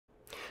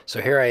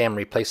So here I am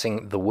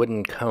replacing the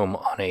wooden comb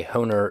on a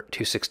Hohner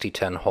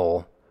 26010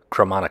 hole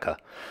Chromonica.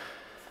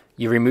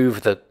 You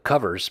remove the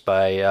covers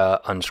by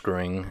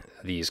unscrewing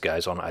these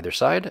guys on either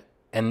side,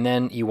 and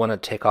then you want to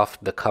take off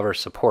the cover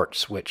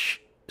supports,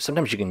 which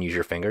sometimes you can use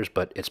your fingers,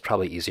 but it's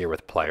probably easier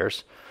with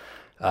pliers.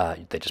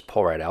 They just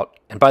pull right out.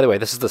 And by the way,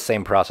 this is the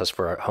same process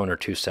for a Hohner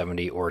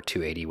 270 or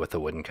 280 with a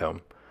wooden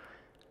comb.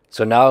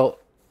 So now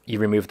you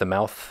remove the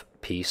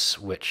mouthpiece,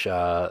 which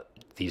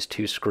these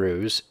two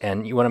screws,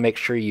 and you want to make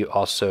sure you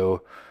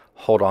also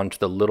hold on to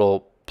the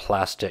little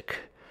plastic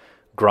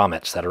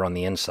grommets that are on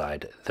the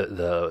inside,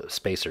 the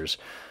spacers.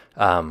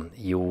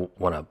 You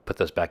want to put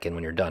those back in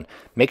when you're done.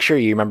 Make sure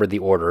you remember the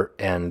order,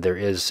 and there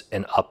is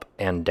an up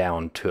and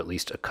down to at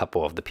least a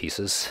couple of the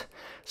pieces.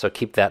 So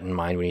keep that in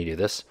mind when you do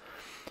this.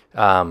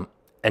 And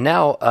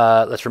now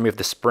let's remove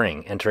the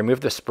spring. And to remove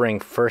the spring,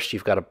 first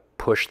you've got to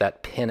push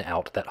that pin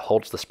out that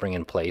holds the spring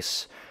in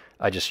place.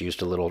 I just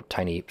used a little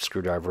tiny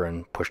screwdriver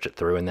and pushed it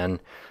through, and then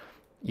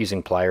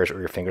using pliers or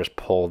your fingers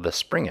pull the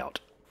spring out.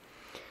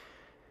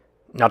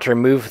 Now to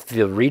remove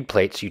the reed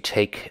plates, you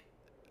take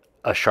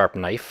a sharp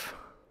knife,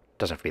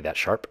 doesn't have to be that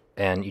sharp,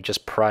 and you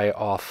just pry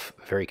off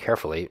very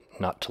carefully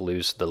not to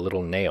lose the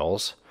little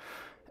nails.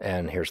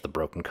 And here's the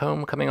broken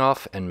comb coming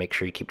off, and make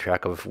sure you keep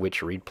track of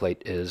which reed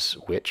plate is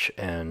which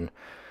and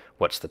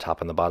what's the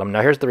top and the bottom.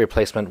 Now here's the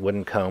replacement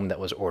wooden comb that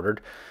was ordered.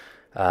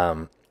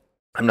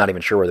 I'm not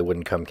even sure where the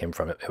wooden comb came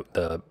from.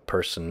 The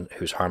person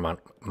whose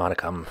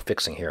harmonica I'm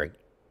fixing here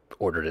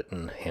ordered it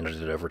and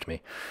handed it over to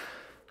me.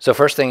 So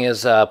first thing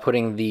is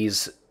putting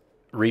these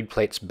reed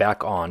plates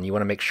back on. You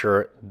want to make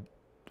sure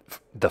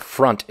the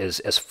front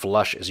is as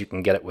flush as you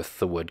can get it with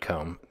the wood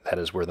comb. That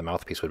is where the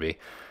mouthpiece would be.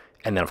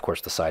 And then, of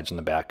course, the sides and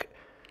the back.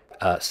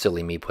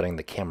 Silly me putting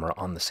the camera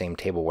on the same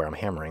table where I'm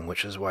hammering,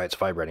 which is why it's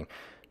vibrating.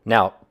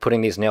 Now, putting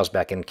these nails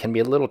back in can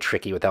be a little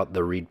tricky without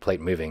the reed plate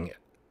moving.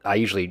 I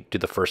usually do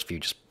the first few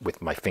just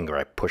with my finger.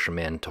 I push them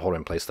in to hold it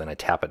in place, then I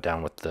tap it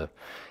down with the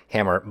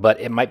hammer. But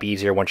it might be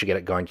easier once you get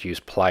it going to use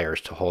pliers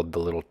to hold the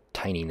little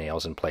tiny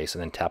nails in place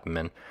and then tap them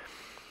in.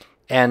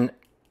 And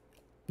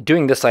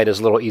doing this side is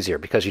a little easier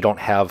because you don't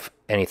have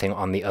anything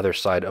on the other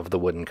side of the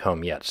wooden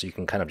comb yet. So you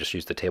can kind of just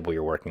use the table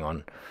you're working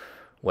on,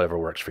 whatever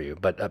works for you.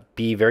 But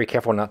be very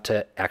careful not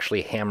to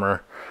actually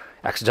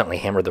accidentally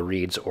hammer the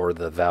reeds or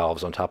the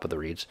valves on top of the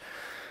reeds.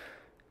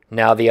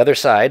 Now the other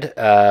side,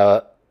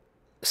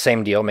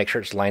 same deal, make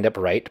sure it's lined up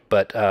right,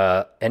 but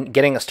and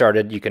getting it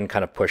started, you can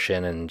kind of push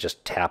in and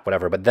just tap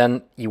whatever, but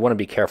then you want to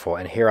be careful.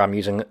 And here I'm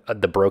using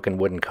the broken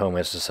wooden comb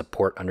as a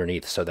support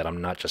underneath so that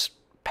I'm not just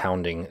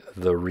pounding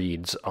the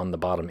reeds on the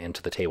bottom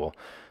into the table.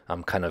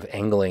 I'm kind of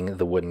angling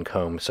the wooden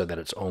comb so that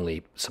it's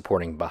only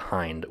supporting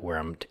behind where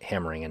I'm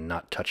hammering and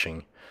not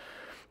touching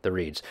the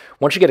reeds.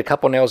 Once you get a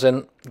couple nails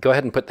in, go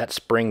ahead and put that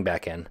spring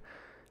back in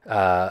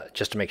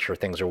just to make sure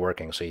things are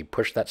working. So you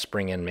push that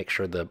spring in, make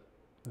sure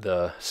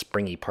the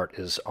springy part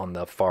is on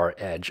the far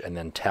edge, and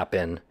then tap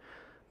in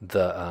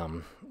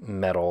the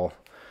metal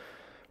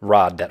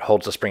rod that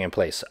holds the spring in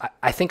place.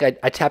 I think I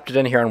tapped it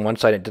in here on one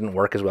side. It didn't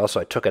work as well,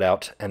 so I took it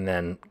out and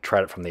then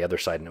tried it from the other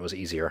side, and it was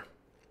easier.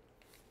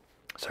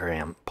 So here I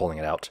am pulling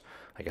it out.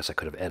 I guess I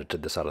could have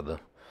edited this out of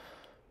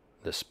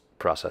this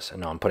process.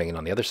 And now I'm putting it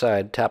on the other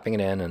side, tapping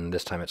it in, and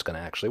this time it's going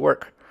to actually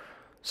work.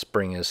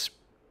 Spring is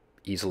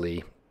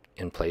easily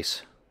in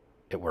place.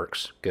 It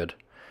works. Good.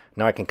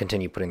 Now I can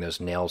continue putting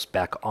those nails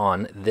back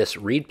on this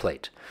reed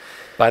plate.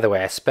 By the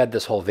way, I sped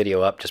this whole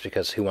video up just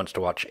because who wants to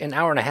watch an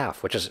hour and a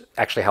half, which is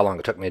actually how long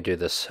it took me to do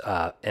this,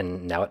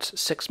 and now it's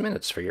 6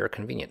 minutes for your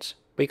convenience.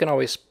 But you can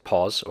always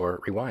pause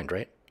or rewind,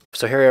 right?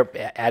 So here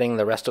we're adding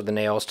the rest of the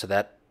nails to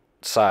that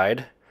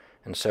side,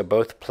 and so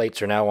both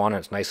plates are now on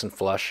and it's nice and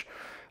flush.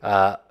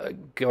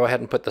 Go ahead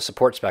and put the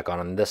supports back on,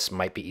 and this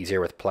might be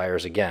easier with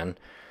pliers again.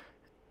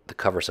 The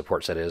cover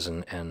supports, that is,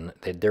 and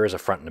there is a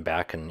front and a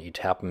back, and you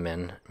tap them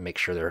in, make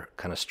sure they're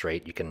kind of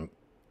straight. You can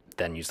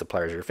then use the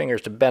pliers or your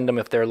fingers to bend them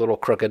if they're a little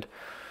crooked.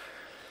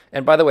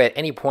 And by the way, at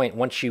any point,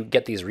 once you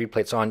get these reed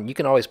plates on, you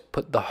can always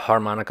put the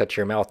harmonica to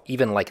your mouth,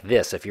 even like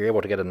this, if you're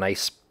able to get a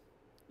nice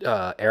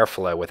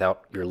airflow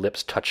without your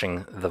lips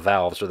touching the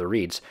valves or the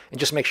reeds. And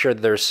just make sure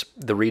that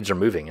the reeds are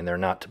moving and they're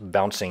not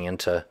bouncing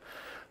into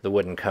the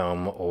wooden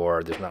comb,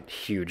 or there's not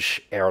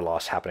huge air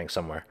loss happening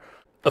somewhere.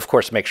 Of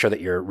course, make sure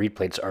that your reed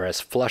plates are as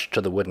flush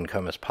to the wooden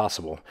comb as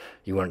possible.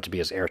 You want it to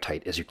be as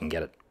airtight as you can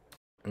get it.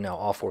 Now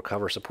all four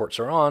cover supports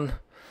are on.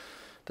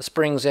 The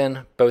spring's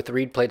in. Both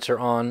reed plates are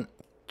on.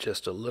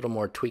 Just a little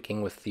more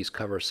tweaking with these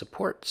cover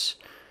supports.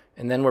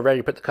 And then we're ready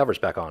to put the covers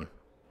back on.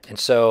 And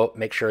so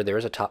make sure there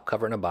is a top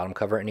cover and a bottom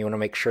cover, and you want to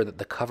make sure that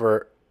the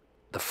cover,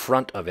 the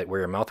front of it, where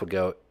your mouth would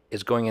go,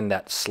 is going in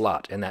that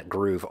slot, in that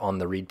groove on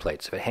the reed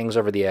plates. If it hangs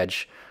over the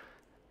edge,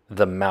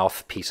 the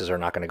mouth pieces are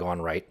not going to go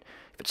on right.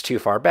 If it's too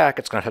far back,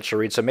 it's going to touch the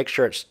reed, so make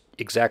sure it's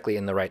exactly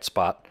in the right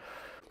spot.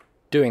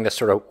 Doing this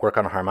sort of work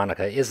on a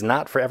harmonica is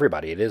not for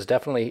everybody. It is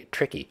definitely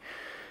tricky.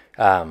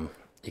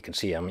 You can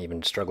see I'm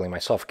even struggling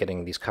myself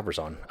getting these covers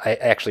on. I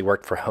actually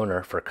worked for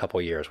Hohner for a couple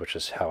years, which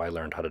is how I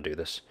learned how to do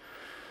this.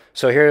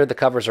 So here the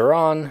covers are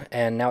on,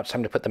 and now it's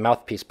time to put the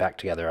mouthpiece back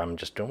together. I'm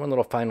just doing one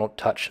little final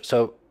touch.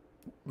 So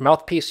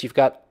mouthpiece, you've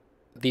got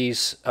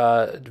these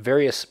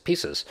various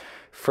pieces.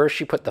 First,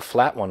 you put the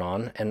flat one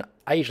on, and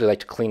I usually like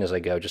to clean as I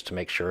go just to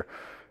make sure,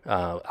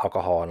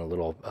 alcohol and a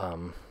little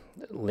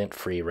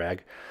lint-free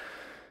rag.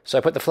 So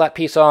I put the flat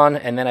piece on,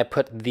 and then I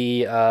put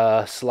the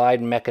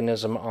slide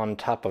mechanism on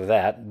top of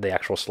that, the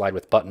actual slide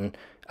with button.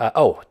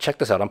 Oh, check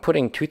this out. I'm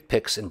putting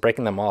toothpicks and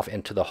breaking them off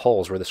into the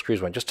holes where the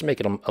screws went, just to make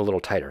it a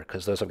little tighter,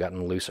 because those have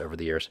gotten loose over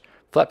the years.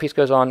 Flat piece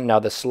goes on. Now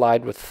the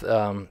slide with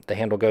the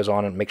handle goes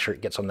on, and make sure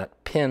it gets on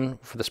that pin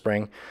for the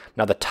spring.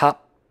 Now the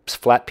top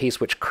flat piece,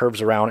 which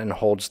curves around and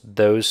holds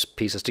those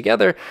pieces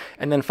together,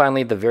 and then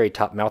finally the very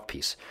top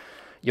mouthpiece.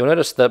 You'll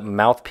notice the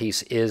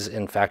mouthpiece is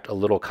in fact a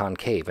little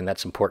concave, and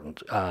that's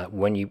important.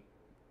 When you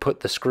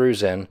put the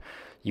screws in,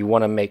 you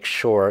want to make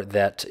sure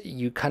that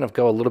you kind of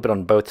go a little bit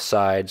on both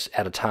sides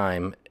at a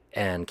time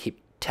and keep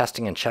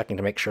testing and checking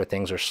to make sure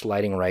things are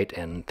sliding right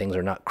and things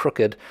are not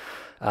crooked.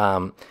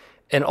 And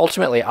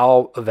ultimately,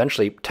 I'll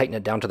eventually tighten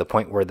it down to the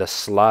point where the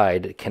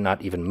slide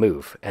cannot even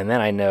move. And then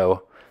I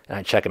know, and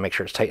I check and make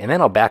sure it's tight. And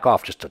then I'll back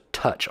off just a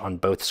touch on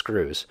both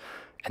screws.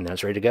 And then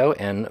it's ready to go,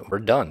 and we're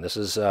done. This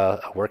is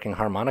a working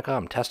harmonica.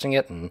 I'm testing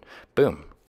it, and boom.